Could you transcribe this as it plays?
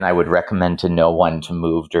I would recommend to no one to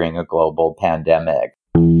move during a global pandemic.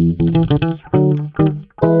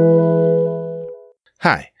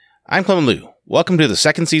 Hi, I'm Clement Liu. Welcome to the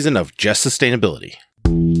second season of Just Sustainability.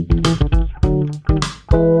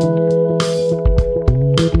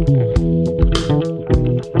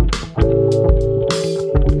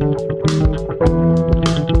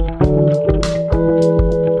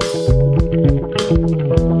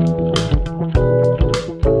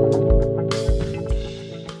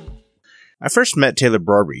 I first met Taylor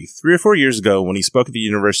Broadbry 3 or 4 years ago when he spoke at the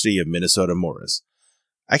University of Minnesota Morris.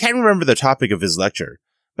 I can't remember the topic of his lecture,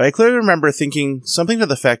 but I clearly remember thinking something to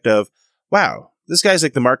the effect of, wow, this guy's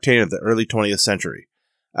like the Mark Twain of the early 20th century.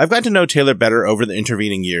 I've gotten to know Taylor better over the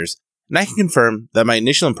intervening years, and I can confirm that my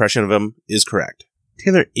initial impression of him is correct.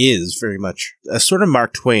 Taylor is very much a sort of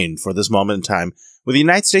Mark Twain for this moment in time, where the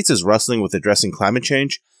United States is wrestling with addressing climate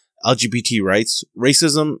change, LGBT rights,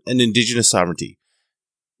 racism, and indigenous sovereignty.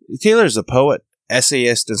 Taylor is a poet,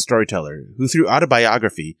 essayist, and storyteller who, through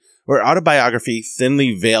autobiography, or autobiography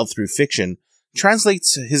thinly veiled through fiction,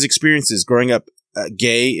 translates his experiences growing up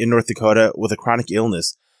gay in North Dakota with a chronic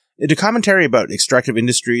illness into commentary about extractive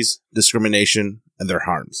industries, discrimination, and their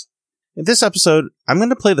harms. In this episode, I'm going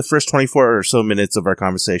to play the first 24 or so minutes of our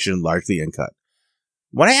conversation largely uncut.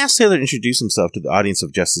 When I asked Taylor to introduce himself to the audience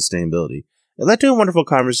of Just Sustainability, it led to a wonderful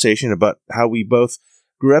conversation about how we both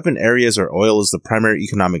grew up in areas where oil is the primary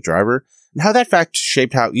economic driver, and how that fact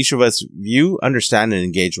shaped how each of us view, understand, and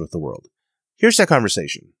engage with the world. Here's that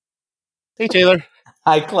conversation. Hey, Taylor.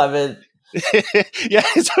 Hi, Clement. Yeah,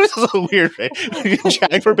 it's always a little weird, right? We can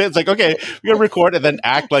chat for a bit. It's like, okay, we're going to record and then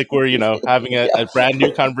act like we're, having a brand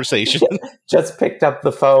new conversation. Just picked up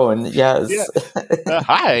the phone, yes. Yeah.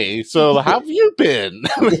 Hi, so how have you been?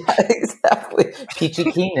 Yeah, exactly. Peachy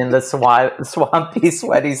Keen in the swampy,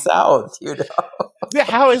 sweaty South, Yeah,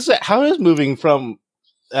 how is it? How is moving from...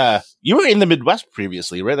 you were in the Midwest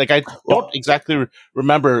previously, right? Like, I don't exactly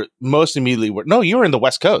remember most immediately. You were in the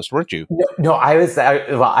West Coast, weren't you? No,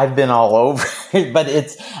 I've been all over, but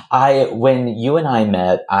when you and I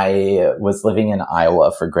met, I was living in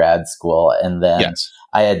Iowa for grad school, and then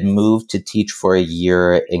I had moved to teach for a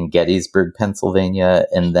year in Gettysburg, Pennsylvania,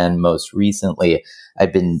 and then most recently,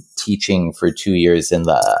 I've been teaching for 2 years in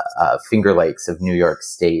the Finger Lakes of New York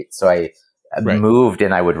State. So I moved,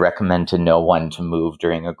 and I would recommend to no one to move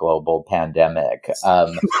during a global pandemic.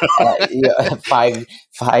 5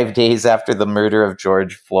 days after the murder of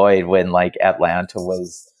George Floyd, when Atlanta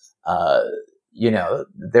was,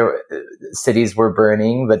 cities were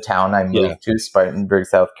burning. The town I moved to, Spartanburg,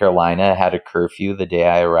 South Carolina, had a curfew the day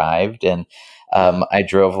I arrived, and I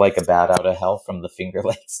drove like a bat out of hell from the Finger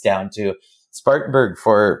Lakes down to Spartanburg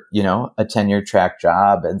for a tenure track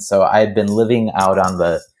job, and so I had been living out on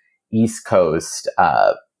the East Coast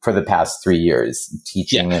for the past 3 years,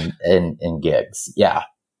 teaching in gigs. Yeah.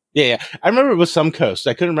 I remember it was some coast.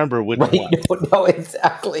 I couldn't remember which one. No,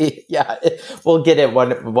 exactly. Yeah. We'll get it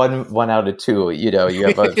one out of two. You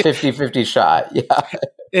have a 50-50 shot. Yeah.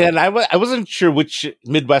 And I wasn't sure which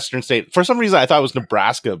Midwestern state. For some reason, I thought it was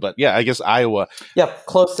Nebraska, but yeah, I guess Iowa. Yep,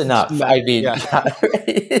 close enough. I mean,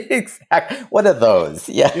 exactly. What are those?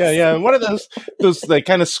 Yeah. One of those like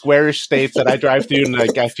kind of squarish states that I drive through, and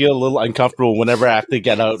I feel a little uncomfortable whenever I have to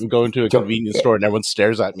get out and go into a convenience store, and everyone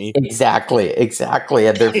stares at me. Exactly,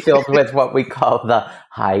 and they're filled with what we call the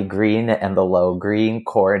high green and the low green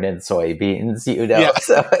corn and soybeans. Yeah.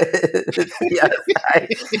 So yes,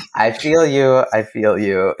 I feel you.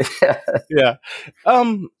 Yeah.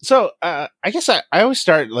 So I guess I always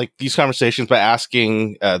start like these conversations by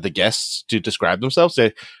asking the guests to describe themselves,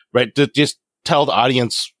 to just tell the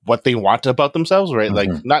audience what they want about themselves, right?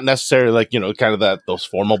 Mm-hmm. Like not necessarily like, kind of those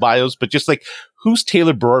formal bios, but just like, who's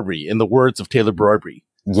Taylor Broadbry in the words of Taylor Broadbry?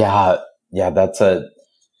 Yeah, that's a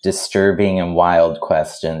disturbing and wild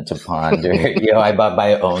question to ponder. I bought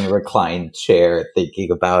my own reclined chair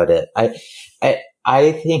thinking about it.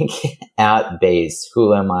 I think at base,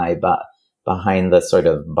 who am I behind the sort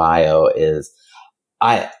of bio is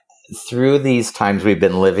through these times we've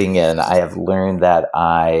been living in, I have learned that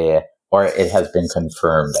or it has been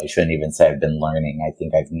confirmed. I shouldn't even say I've been learning. I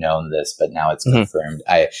think I've known this, but now it's confirmed.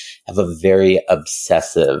 I have a very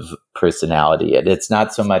obsessive personality, and it's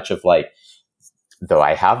not so much of like, though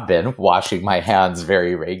I have been washing my hands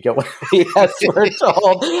very regularly, as we're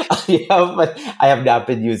told, but I have not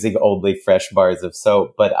been using only fresh bars of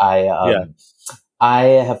soap. But I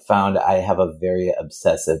have found I have a very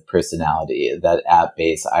obsessive personality that at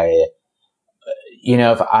base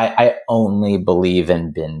if I only believe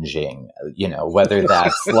in binging, whether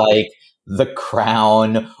that's like The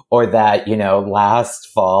Crown or that, last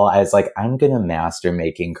fall I was like, I'm going to master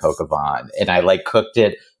making coq au vin. And I cooked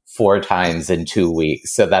it 4 times in 2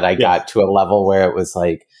 weeks so that I got to a level where it was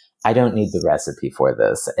like, I don't need the recipe for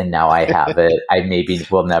this. And now I have it. I maybe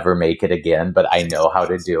will never make it again, but I know how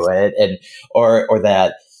to do it. And, or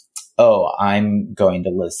that, oh, I'm going to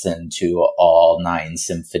listen to all 9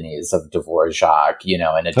 symphonies of Dvorak, you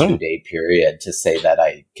know, in a 2-day period to say that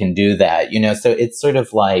I can do that, you know. So it's sort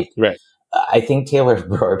of like, I think Taylor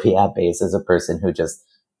Borby at base is a person who just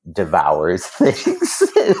devours things.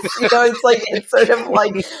 You know, it's sort of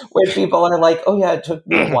like when people are like, oh yeah, it took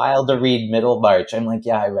me a while to read Middlemarch. I'm like,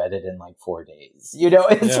 yeah, I read it in like 4 days. You know,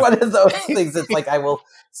 it's one of those things. It's like I will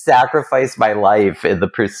sacrifice my life in the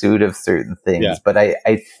pursuit of certain things. Yeah. But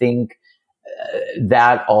I think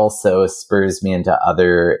that also spurs me into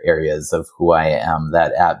other areas of who I am,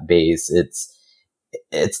 that at base,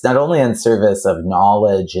 it's not only in service of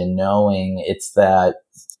knowledge and knowing, it's that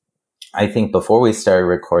I think before we started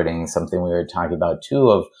recording, something we were talking about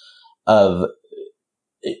too, of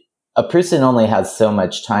a person only has so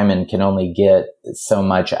much time and can only get so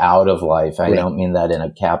much out of life. I don't mean that in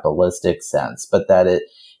a capitalistic sense, but that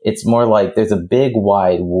it's more like there's a big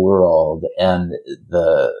wide world, and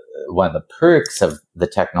one of the perks of the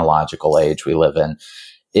technological age we live in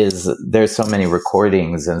is there's so many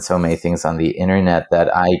recordings and so many things on the internet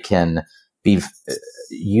that I can be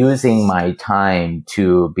using my time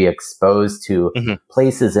to be exposed to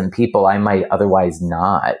places and people I might otherwise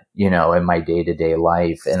not, you know, in my day-to-day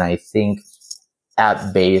life. And I think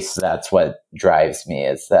at base, that's what drives me,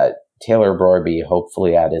 is that Taylor Borby,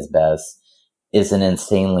 hopefully at his best, is an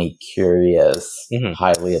insanely curious,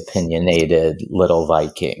 highly opinionated little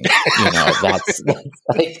Viking. You know, that's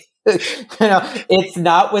like, you know, it's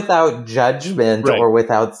not without judgment or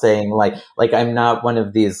without saying like I'm not one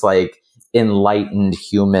of these like enlightened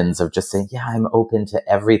humans of just saying, yeah, I'm open to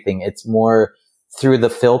everything. It's more through the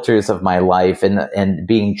filters of my life and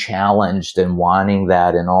being challenged and wanting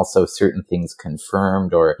that, and also certain things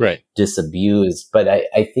confirmed or disabused. But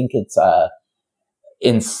I think it's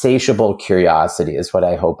insatiable curiosity is what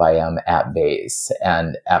I hope I am at base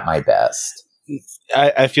and at my best.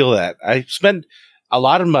 I feel that. I spend a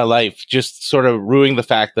lot of my life just sort of ruining the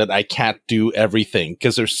fact that I can't do everything,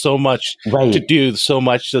 because there's so much to do, so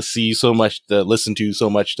much to see, so much to listen to, so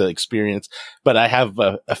much to experience. But I have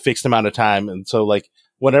a fixed amount of time. And so like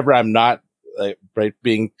whenever I'm not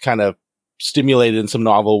being kind of stimulated in some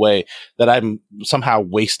novel way, that I'm somehow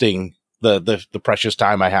wasting the precious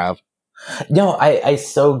time I have. No, I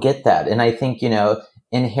so get that. And I think, you know,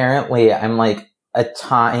 inherently I'm like a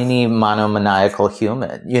tiny monomaniacal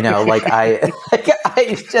human, you know, like I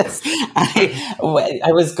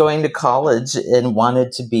was going to college and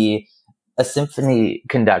wanted to be a symphony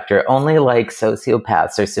conductor. Only like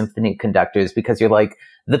sociopaths are symphony conductors, because you're like,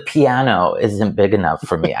 the piano isn't big enough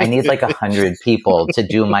for me. I need like 100 people to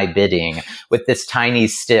do my bidding with this tiny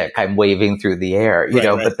stick I'm waving through the air, you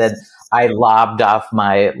know, but then I lobbed off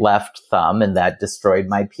my left thumb and that destroyed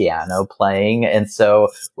my piano playing. And so,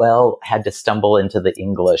 had to stumble into the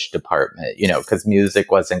English department, you know, because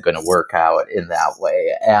music wasn't going to work out in that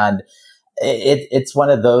way. And it's one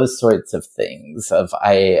of those sorts of things of,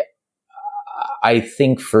 I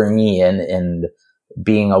think for me and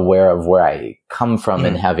being aware of where I come from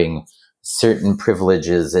and having certain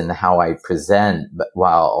privileges in how I present, but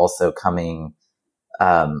while also coming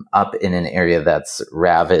up in an area that's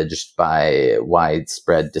ravaged by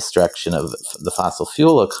widespread destruction of the fossil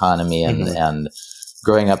fuel economy and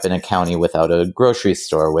growing up in a county without a grocery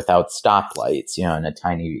store, without stoplights, you know, in a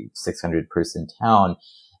tiny 600-person town,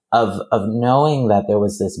 of knowing that there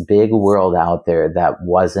was this big world out there that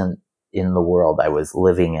wasn't in the world I was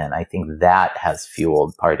living in. I think that has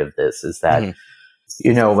fueled part of this, is that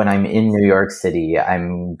you know, when I'm in New York City,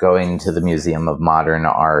 I'm going to the Museum of Modern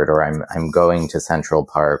Art, or I'm going to Central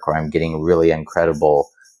Park, or I'm getting really incredible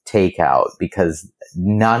takeout, because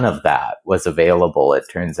none of that was available, it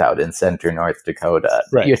turns out, in Center, North Dakota.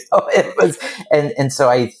 You know, it was, and so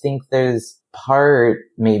I think there's part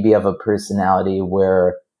maybe of a personality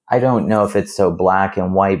where I don't know if it's so black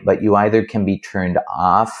and white, but you either can be turned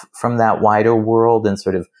off from that wider world and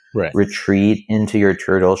sort of retreat into your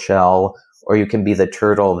turtle shell, or you can be the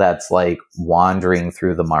turtle that's like wandering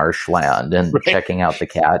through the marshland and checking out the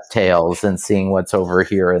cattails and seeing what's over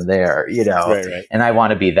here and there, you know. And I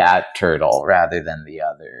want to be that turtle rather than the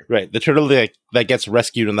other. The turtle that gets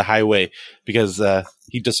rescued on the highway because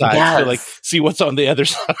he decides to like see what's on the other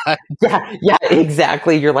side. Yeah,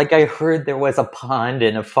 exactly. You're like, I heard there was a pond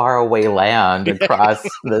in a faraway land across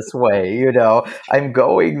this way, you know. I'm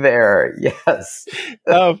going there. Yes.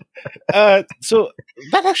 So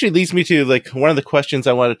that actually leads me to like one of the questions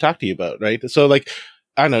I want to talk to you about, right? So like,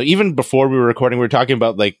 I don't know, even before we were recording, we were talking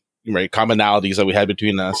about like right, commonalities that we had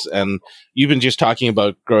between us. And you've been just talking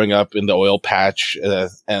about growing up in the oil patch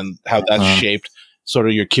and how that shaped sort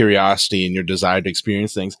of your curiosity and your desire to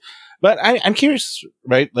experience things. But I'm curious,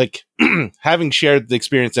 right? Like having shared the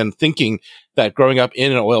experience and thinking that growing up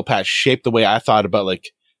in an oil patch shaped the way I thought about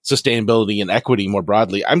like sustainability and equity more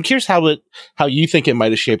broadly. I'm curious how you think it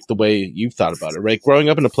might have shaped the way you've thought about it, right? Growing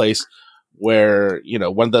up in a place where, you know,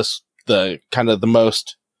 one of the kind of the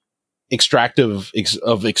most extractive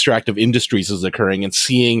industries is occurring, and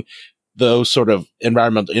seeing those sort of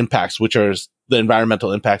environmental impacts, which are the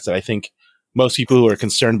environmental impacts that I think most people who are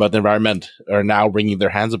concerned about the environment are now wringing their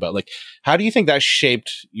hands about. Like, how do you think that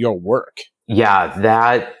shaped your work?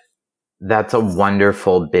 Yeah, that's a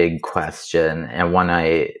wonderful big question, and one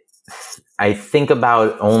I think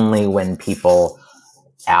about only when people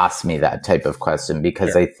ask me that type of question,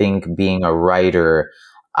 because I think being a writer,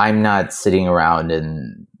 I'm not sitting around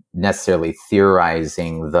and necessarily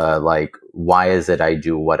theorizing the like, why is it I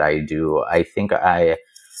do what I do? I think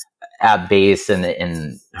at base,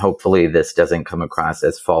 and hopefully this doesn't come across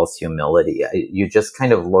as false humility, you just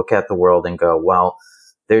kind of look at the world and go, well,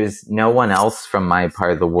 there's no one else from my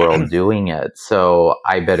part of the world doing it, so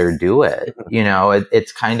I better do it. You know,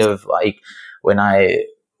 it's kind of like when I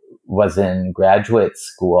was in graduate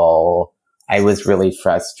school, I was really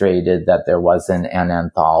frustrated that there wasn't an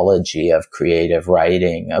anthology of creative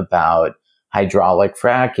writing about hydraulic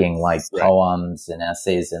fracking, like poems and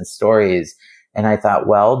essays and stories. And I thought,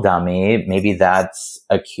 well, dummy, maybe that's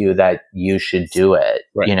a cue that you should do it,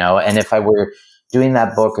 you know? And if I were doing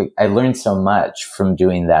that book, I learned so much from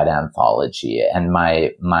doing that anthology, and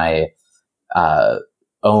my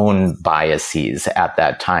own biases at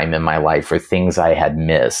that time in my life or things I had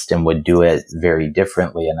missed, and would do it very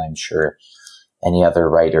differently. And I'm sure any other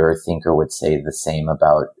writer or thinker would say the same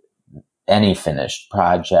about any finished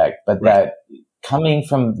project. But that coming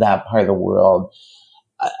from that part of the world,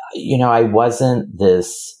 you know, I wasn't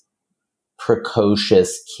this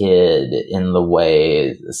precocious kid in the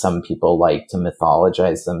way some people like to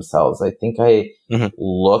mythologize themselves. I think I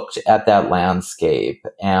looked at that landscape,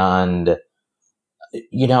 and,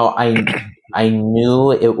 you know, I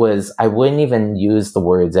knew it was, I wouldn't even use the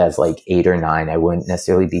words as like 8 or 9. I wouldn't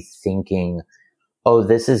necessarily be thinking, oh,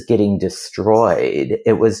 this is getting destroyed.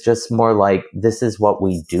 It was just more like, this is what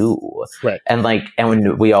we do. Right. And like,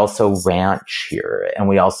 and we also ranch here, and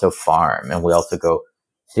we also farm, and we also go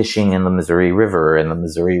fishing in the Missouri River, and the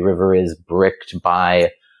Missouri River is bricked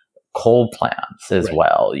by coal plants as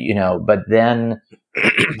well, you know. But then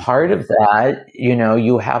part of that, you know,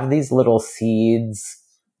 you have these little seeds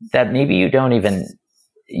that maybe you don't even,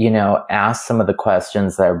 you know, ask some of the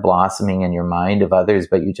questions that are blossoming in your mind of others,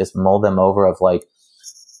 but you just mull them over of like,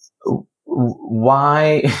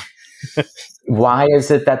 why is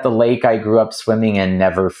it that the lake I grew up swimming in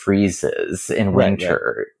never freezes in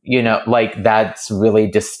winter? You know, like that's really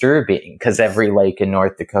disturbing, because every lake in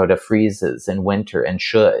North Dakota freezes in winter and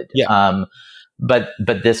should. But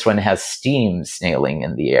this one has steam snailing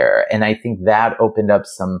in the air. And I think that opened up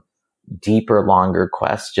some deeper, longer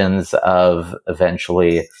questions of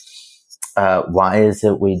eventually, why is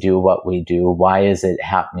it we do what we do? Why is it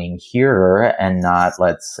happening here and not,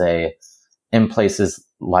 let's say, in places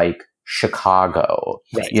like Chicago,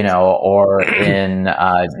 you know, or in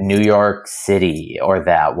New York City, or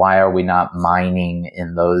that? Why are we not mining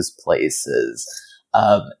in those places?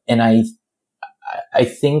 And I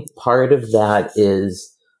think part of that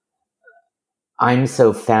is I'm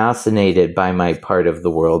so fascinated by my part of the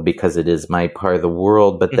world because it is my part of the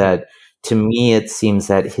world, but that to me, it seems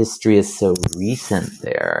that history is so recent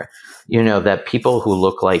there, you know, that people who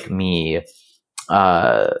look like me,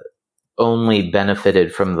 only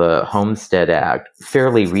benefited from the Homestead Act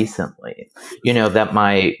fairly recently, you know, that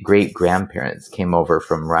my great grandparents came over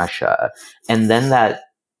from Russia. And then that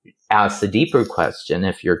asks a deeper question,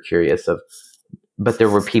 if you're curious, of, but there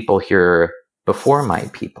were people here before my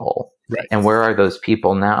people. And where are those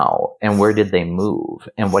people now? And where did they move?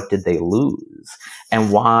 And what did they lose?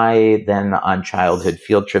 And why then on childhood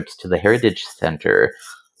field trips to the Heritage Center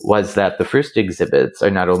was that the first exhibits are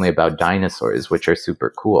not only about dinosaurs, which are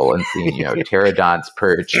super cool, and seeing, you know, pterodons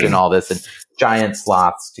perched and all this, and giant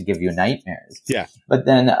sloths to give you nightmares. But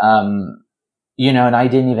then, you know, and I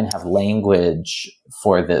didn't even have language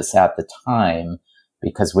for this at the time,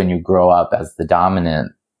 because when you grow up as the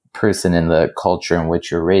dominant person in the culture in which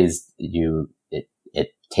you're raised, it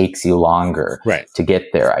takes you longer to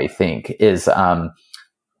get there, I think, is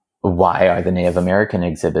why are the Native American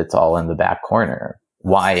exhibits all in the back corner?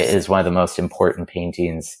 Why is one of the most important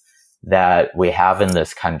paintings that we have in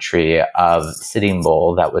this country of Sitting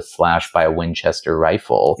Bull that was slashed by a Winchester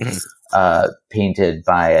rifle painted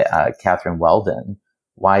by Catherine Weldon.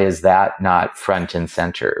 Why is that not front and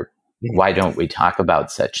center? Why don't we talk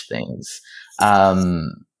about such things?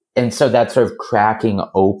 And so that sort of cracking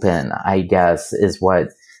open, I guess, is what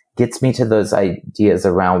gets me to those ideas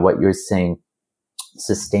around what you're saying,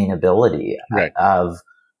 sustainability of,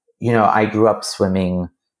 I grew up swimming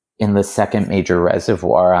in the second major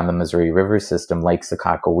reservoir on the Missouri River system, Lake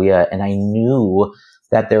Sakakawea, and I knew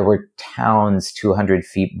that there were towns 200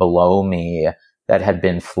 feet below me that had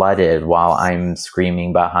been flooded while I'm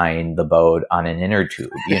screaming behind the boat on an inner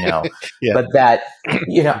tube, yeah. But that,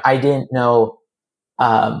 I didn't know,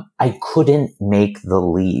 I couldn't make the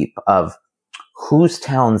leap of whose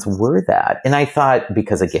towns were that. And I thought,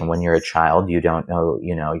 because again, when you're a child, you don't know,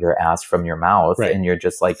 you're asked from your mouth, right. And you're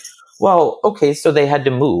just like, well, okay, so they had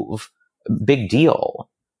to move. Big deal.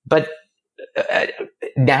 But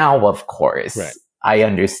now, of course, right. I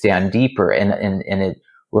understand deeper, and it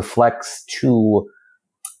reflects to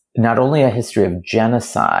not only a history of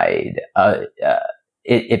genocide,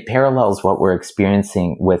 it parallels what we're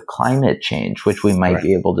experiencing with climate change, which we might right.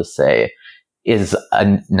 be able to say is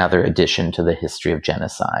another addition to the history of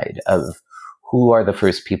genocide, of who are the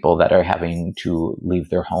first people that are having to leave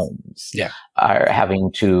their homes, are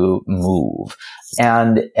having to move.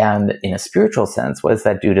 And in a spiritual sense, what does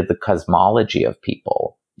that do to the cosmology of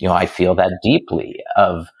people? I feel that deeply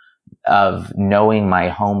of knowing my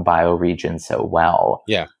home bioregion so well,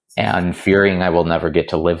 and fearing I will never get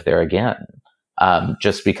to live there again,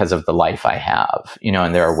 just because of the life I have,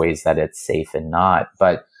 and there are ways that it's safe and not.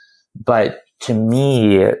 But to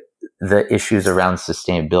me, the issues around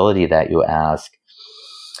sustainability that you ask,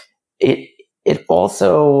 it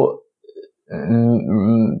also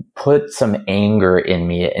put some anger in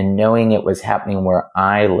me in knowing it was happening where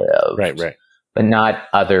I lived, right. but not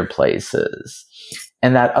other places.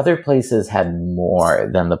 And that other places had more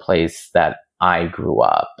than the place that I grew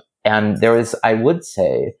up. And there was, I would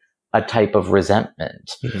say, a type of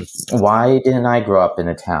resentment. Mm-hmm. Why didn't I grow up in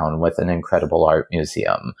a town with an incredible art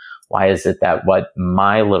museum? Why is it that what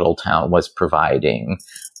my little town was providing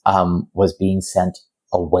was being sent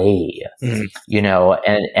away?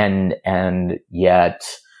 Mm-hmm. And yet,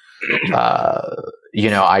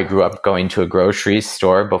 I grew up going to a grocery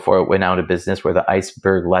store before it went out of business where the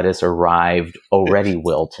iceberg lettuce arrived already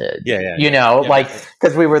wilted.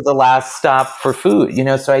 Because we were the last stop for food,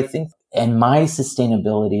 so I think, and my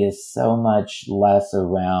sustainability is so much less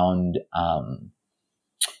around,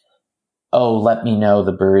 let me know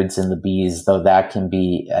the birds and the bees, though that can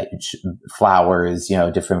be flowers,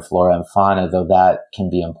 different flora and fauna, though that can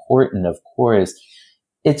be important, of course.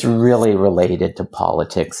 It's really related to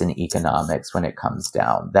politics and economics when it comes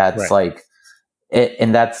down. That's right.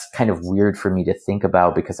 And that's kind of weird for me to think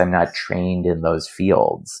about because I'm not trained in those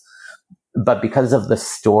fields. But because of the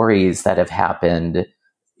stories that have happened,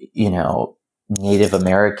 Native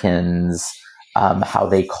Americans, how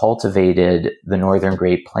they cultivated the Northern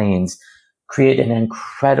Great Plains, created an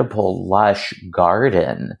incredible lush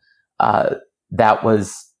garden that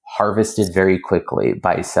was harvested very quickly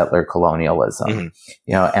by settler colonialism,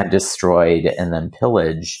 mm-hmm. And destroyed and then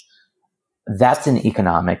pillaged. That's an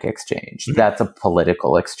economic exchange. Mm-hmm. That's a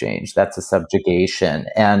political exchange. That's a subjugation.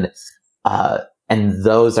 And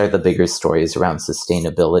those are the bigger stories around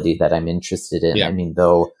sustainability that I'm interested in. Yeah. I mean,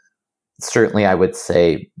 though, certainly I would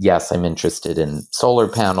say, yes, I'm interested in solar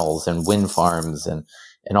panels and wind farms and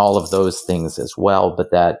all of those things as well.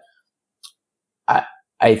 But that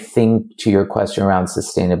I think to your question around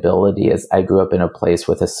sustainability is I grew up in a place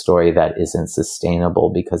with a story that isn't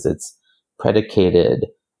sustainable because it's predicated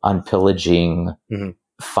on pillaging mm-hmm.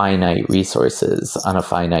 finite resources on a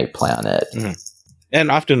finite planet. Mm-hmm.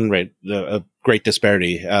 And often, right, a great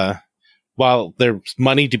disparity. While there's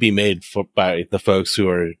money to be made by the folks who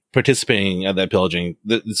are participating in that pillaging,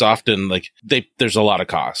 it's often there's a lot of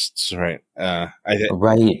costs, right?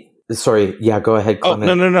 Right. Sorry. Yeah, go ahead, Clement.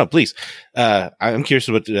 Oh, no, please. I'm curious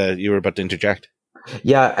what you were about to interject.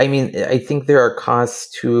 Yeah, I mean, I think there are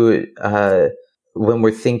costs to when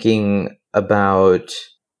we're thinking about,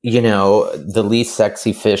 the least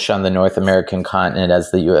sexy fish on the North American continent, as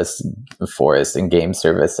the U.S. Forest and Game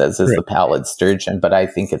Service says, is the pallid sturgeon. But I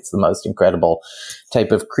think it's the most incredible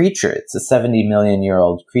type of creature. It's a 70 million year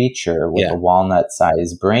old creature with a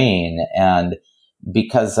walnut-sized brain. And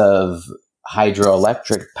because of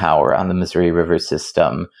hydroelectric power on the Missouri River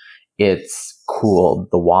system, it's cooled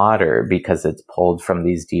the water because it's pulled from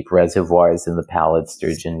these deep reservoirs, and the pallid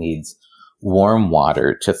sturgeon needs warm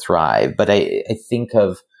water to thrive. But I think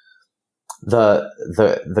of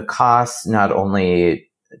the costs not only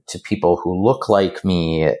to people who look like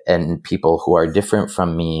me and people who are different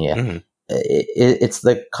from me, mm-hmm. it's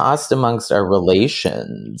the cost amongst our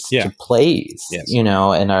relations Yeah. to place, Yes. you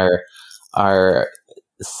know, and our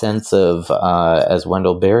sense of, as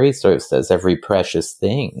Wendell Berry sort of says, every precious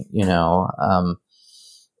thing, you know,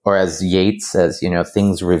 or as Yeats says, you know,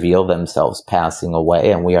 things reveal themselves passing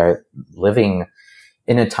away, and we are living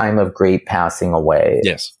in a time of great passing away.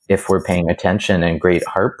 Yes. If we're paying attention, and great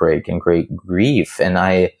heartbreak and great grief. And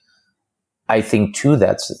I think too,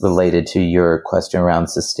 that's related to your question around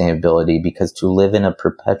sustainability, because to live in a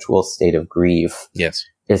perpetual state of grief Yes.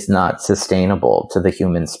 is not sustainable to the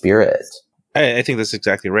human spirit. I think that's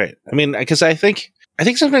exactly right. I mean, because I think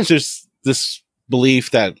sometimes there's this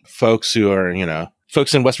belief that folks who are, you know,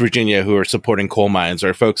 folks in West Virginia who are supporting coal mines,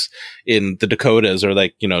 or folks in the Dakotas, or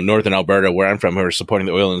like, you know, northern Alberta, where I'm from, who are supporting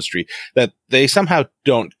the oil industry, that they somehow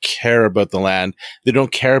don't care about the land. They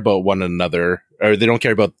don't care about one another, or they don't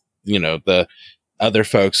care about, you know, the other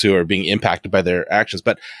folks who are being impacted by their actions.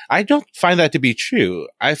 But I don't find that to be true.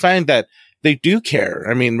 I find that they do care.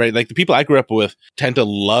 I mean, right, like the people I grew up with tend to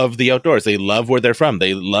love the outdoors. They love where they're from.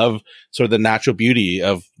 They love sort of the natural beauty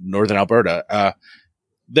of northern Alberta.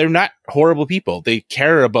 They're not horrible people. They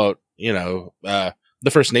care about, you know, the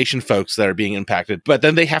First Nation folks that are being impacted. But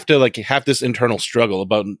then they have to like have this internal struggle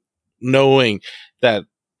about knowing that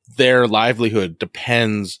their livelihood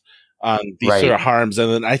depends on these Right. sort of harms.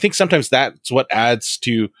 And then I think sometimes that's what adds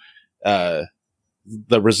to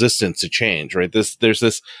the resistance to change, right? There's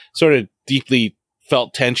this sort of deeply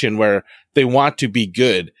felt tension where they want to be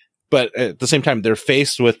good, but at the same time, they're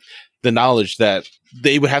faced with the knowledge that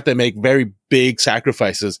they would have to make very big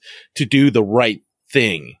sacrifices to do the right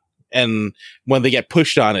thing. And when they get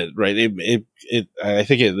pushed on it, right, I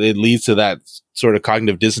think it leads to that sort of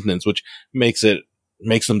cognitive dissonance, which makes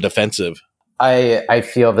them defensive. I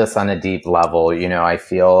feel this on a deep level. You know, I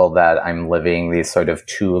feel that I'm living these sort of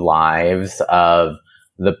two lives of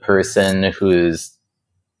the person who's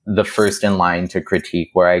the first in line to critique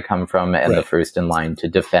where I come from, and the first in line to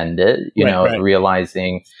defend it, you know,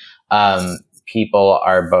 realizing people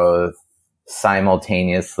are both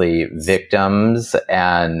simultaneously victims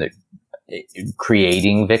and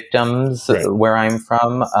creating victims where I'm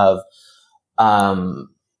from of,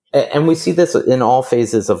 and we see this in all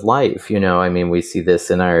phases of life, you know. I mean, we see this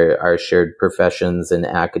in our shared professions in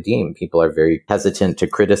academia. People are very hesitant to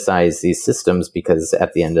criticize these systems because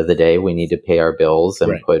at the end of the day, we need to pay our bills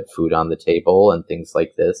and put food on the table and things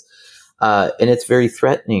like this. And it's very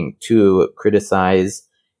threatening to criticize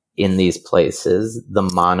in these places the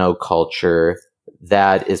monoculture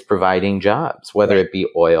that is providing jobs, whether it be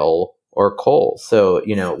oil or coal. So,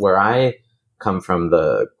 you know, where I come from,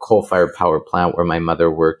 the coal-fired power plant where my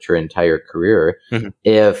mother worked her entire career,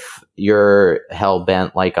 if you're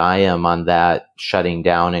hell-bent like I am on that shutting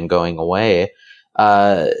down and going away,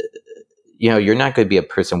 you know, you're not going to be a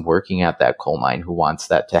person working at that coal mine who wants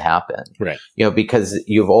that to happen. Right. You know, because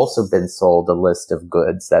you've also been sold a list of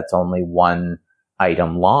goods that's only one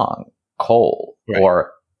item long, coal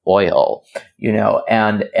or oil, you know,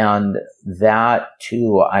 and that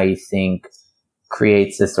too, I think,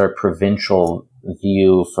 creates this sort of provincial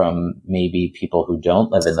view from maybe people who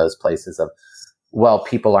don't live in those places of, well,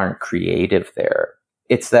 people aren't creative there.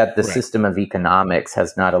 It's that the system of economics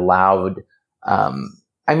has not allowed,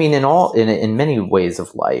 I mean, in many ways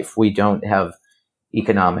of life, we don't have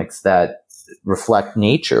economics that reflect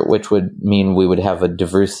nature, which would mean we would have a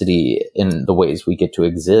diversity in the ways we get to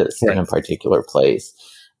exist in a particular place.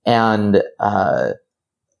 And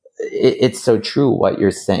it's so true what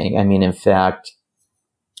you're saying. I mean, in fact,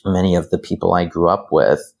 many of the people I grew up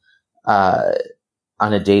with, on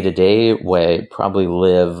a day-to-day way, probably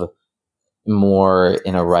live more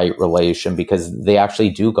in a right relation because they actually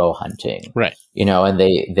do go hunting. Right. You know, and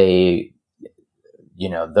they, you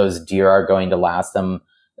know, those deer are going to last them.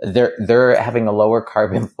 They're having a lower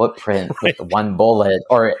carbon footprint with the one bullet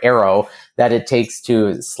or arrow that it takes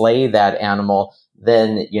to slay that animal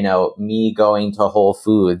than, you know, me going to Whole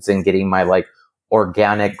Foods and getting my like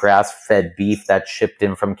organic grass-fed beef that's shipped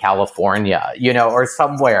in from California, you know, or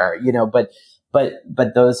somewhere, you know, but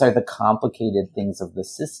those are the complicated things of the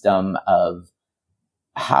system of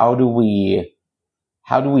how do we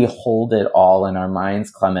hold it all in our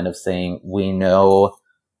minds, Clement, of saying we know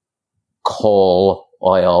coal,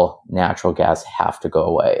 oil, natural gas have to go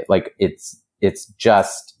away. Like it's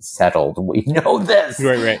just settled. We know this.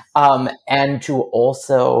 Right. And to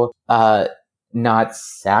also not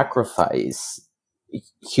sacrifice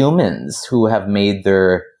humans who have made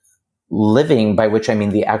their living, by which I mean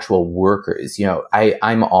the actual workers.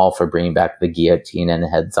 I'm all for bringing back the guillotine and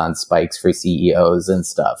heads on spikes for CEOs and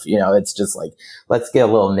stuff. It's just like, let's get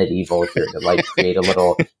a little medieval here to like create a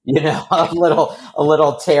little, a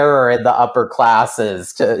little terror in the upper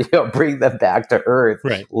classes to, bring them back to earth,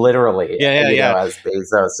 right. Literally. Yeah. As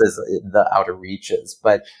Bezos is the outer reaches.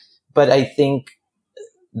 But I think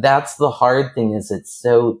that's the hard thing, is it's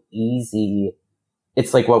so easy.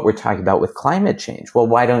 It's like what we're talking about with climate change. Well,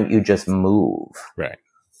 why don't you just move? Right.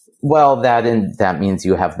 Well, that means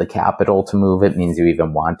you have the capital to move. It means you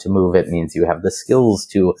even want to move. It means you have the skills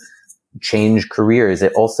to change careers.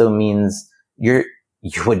 It also means you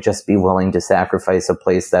would just be willing to sacrifice a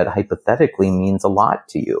place that hypothetically means a lot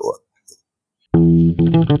to you.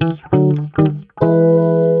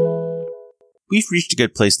 We've reached a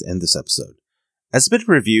good place to end this episode. As a bit of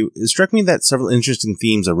a review, it struck me that several interesting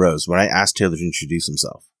themes arose when I asked Taylor to introduce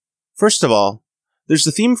himself. First of all, there's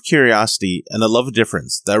the theme of curiosity and a love of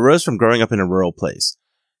difference that arose from growing up in a rural place.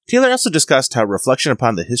 Taylor also discussed how reflection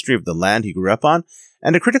upon the history of the land he grew up on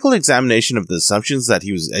and a critical examination of the assumptions that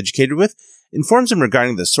he was educated with informs him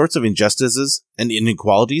regarding the sorts of injustices and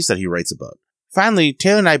inequalities that he writes about. Finally,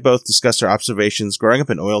 Taylor and I both discussed our observations growing up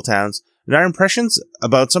in oil towns and our impressions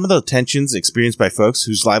about some of the tensions experienced by folks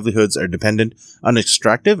whose livelihoods are dependent on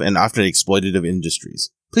extractive and often exploitative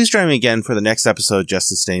industries. Please join me again for the next episode of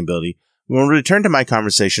Just Sustainability, when we'll return to my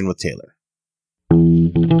conversation with Taylor.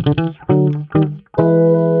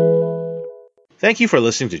 Thank you for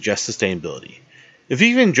listening to Just Sustainability. If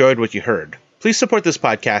you've enjoyed what you heard, please support this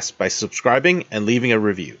podcast by subscribing and leaving a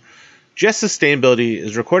review. Just Sustainability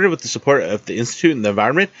is recorded with the support of the Institute in the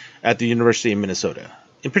Environment at the University of Minnesota.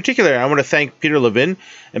 In particular, I want to thank Peter Levin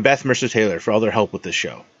and Beth Mercer-Taylor for all their help with this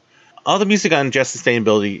show. All the music on Just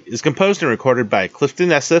Sustainability is composed and recorded by Clifton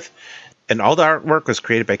Nesseth, and all the artwork was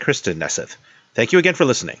created by Kristen Nesseth. Thank you again for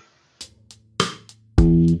listening.